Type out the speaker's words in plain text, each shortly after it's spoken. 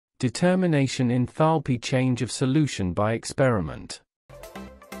Determination enthalpy change of solution by experiment.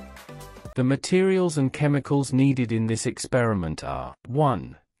 The materials and chemicals needed in this experiment are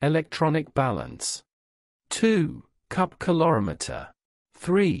 1. Electronic balance, 2. Cup calorimeter,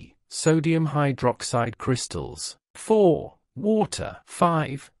 3. Sodium hydroxide crystals, 4. Water,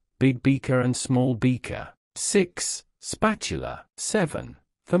 5. Big beaker and small beaker, 6. Spatula, 7.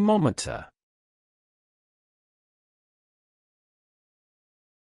 Thermometer.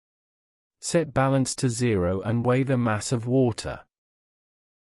 Set balance to 0 and weigh the mass of water.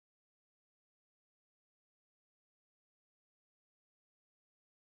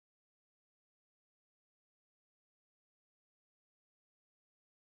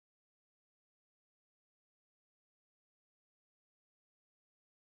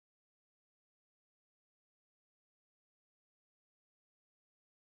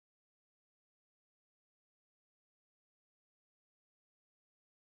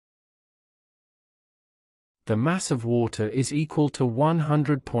 The mass of water is equal to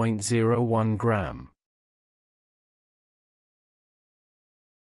 100.01 gram.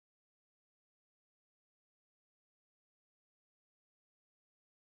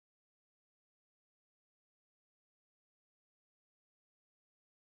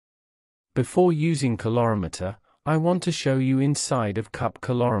 Before using calorimeter, I want to show you inside of cup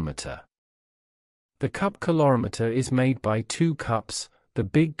calorimeter. The cup calorimeter is made by two cups, the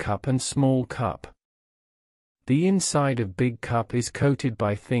big cup and small cup. The inside of big cup is coated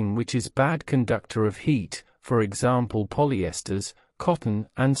by thing which is bad conductor of heat, for example polyesters, cotton,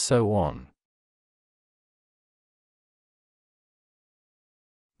 and so on.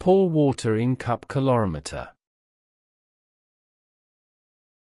 Pour water in cup calorimeter.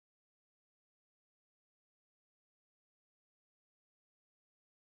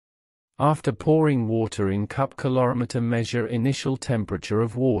 After pouring water in cup calorimeter, measure initial temperature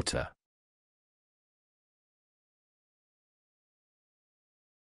of water.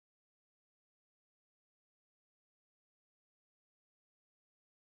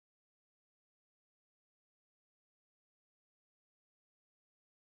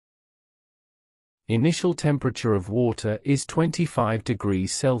 Initial temperature of water is 25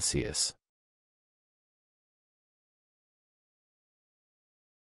 degrees Celsius.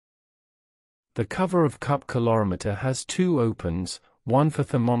 The cover of cup calorimeter has two opens, one for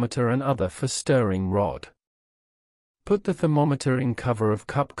thermometer and other for stirring rod. Put the thermometer in cover of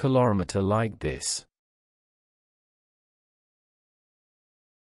cup calorimeter like this.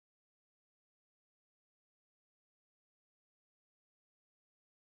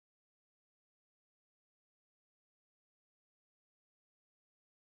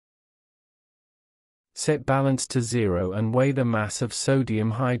 Set balance to 0 and weigh the mass of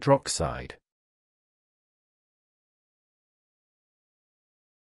sodium hydroxide.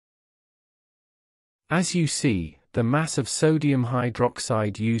 As you see, the mass of sodium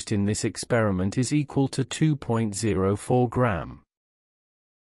hydroxide used in this experiment is equal to 2.04 gram.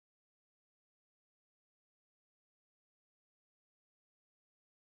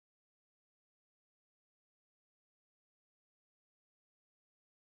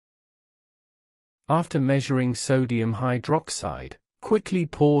 After measuring sodium hydroxide, quickly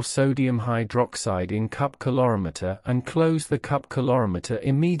pour sodium hydroxide in cup calorimeter and close the cup calorimeter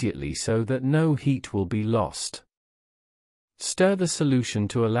immediately so that no heat will be lost. Stir the solution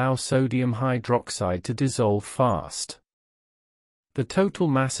to allow sodium hydroxide to dissolve fast. The total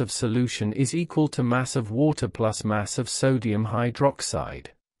mass of solution is equal to mass of water plus mass of sodium hydroxide,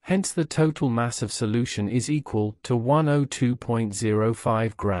 hence the total mass of solution is equal to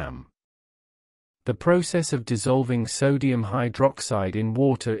 102.05 gram. The process of dissolving sodium hydroxide in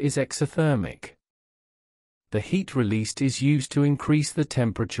water is exothermic. The heat released is used to increase the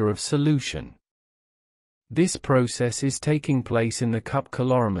temperature of solution. This process is taking place in the cup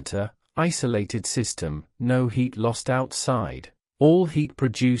calorimeter, isolated system, no heat lost outside. All heat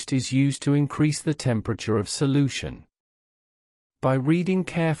produced is used to increase the temperature of solution. By reading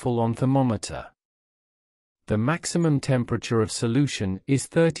careful on thermometer, the maximum temperature of solution is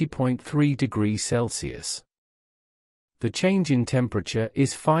 30.3 degrees Celsius. The change in temperature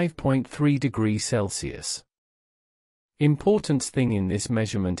is 5.3 degrees Celsius. Important thing in this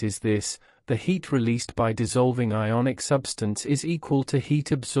measurement is this: the heat released by dissolving ionic substance is equal to heat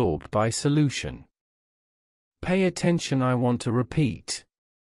absorbed by solution. Pay attention, I want to repeat.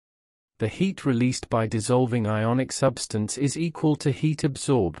 The heat released by dissolving ionic substance is equal to heat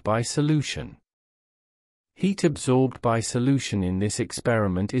absorbed by solution. Heat absorbed by solution in this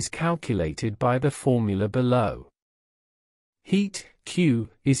experiment is calculated by the formula below. Heat Q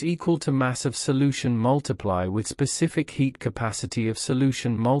is equal to mass of solution multiply with specific heat capacity of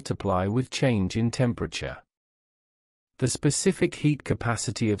solution multiply with change in temperature. The specific heat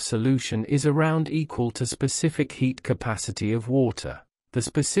capacity of solution is around equal to specific heat capacity of water. The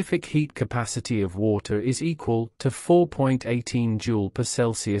specific heat capacity of water is equal to 4.18 joule per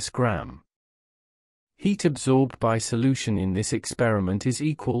Celsius gram. Heat absorbed by solution in this experiment is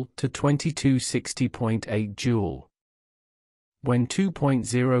equal to 2260.8 joule. When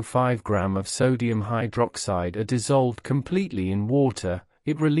 2.05 gram of sodium hydroxide are dissolved completely in water,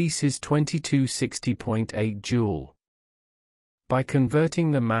 it releases 2260.8 joule. By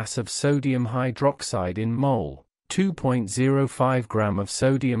converting the mass of sodium hydroxide in mole, 2.05 gram of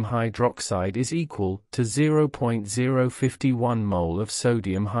sodium hydroxide is equal to 0.051 mole of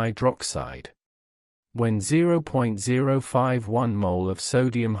sodium hydroxide. When 0.051 mole of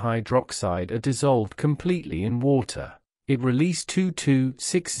sodium hydroxide are dissolved completely in water, it released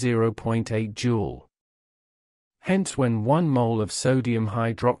 2260.8 joule. Hence when 1 mole of sodium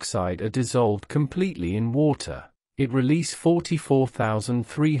hydroxide are dissolved completely in water, it released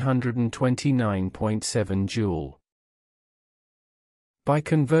 44,329.7 joule. By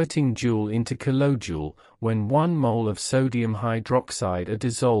converting joule into kilojoule, when 1 mole of sodium hydroxide are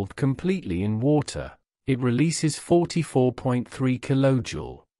dissolved completely in water, it releases 44.3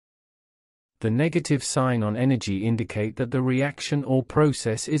 kilojoule. The negative sign on energy indicate that the reaction or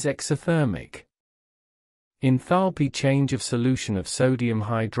process is exothermic. Enthalpy change of solution of sodium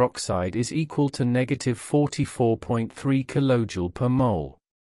hydroxide is equal to negative 44.3 kJ per mole.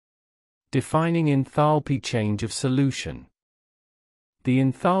 Defining enthalpy change of solution. The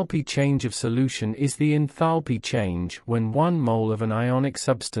enthalpy change of solution is the enthalpy change when 1 mole of an ionic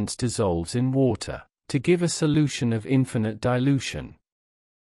substance dissolves in water, to give a solution of infinite dilution.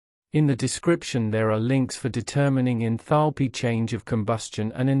 In the description there are links for determining enthalpy change of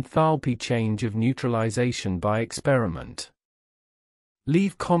combustion and enthalpy change of neutralization by experiment.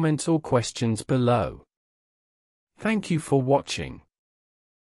 Leave comments or questions below. Thank you for watching.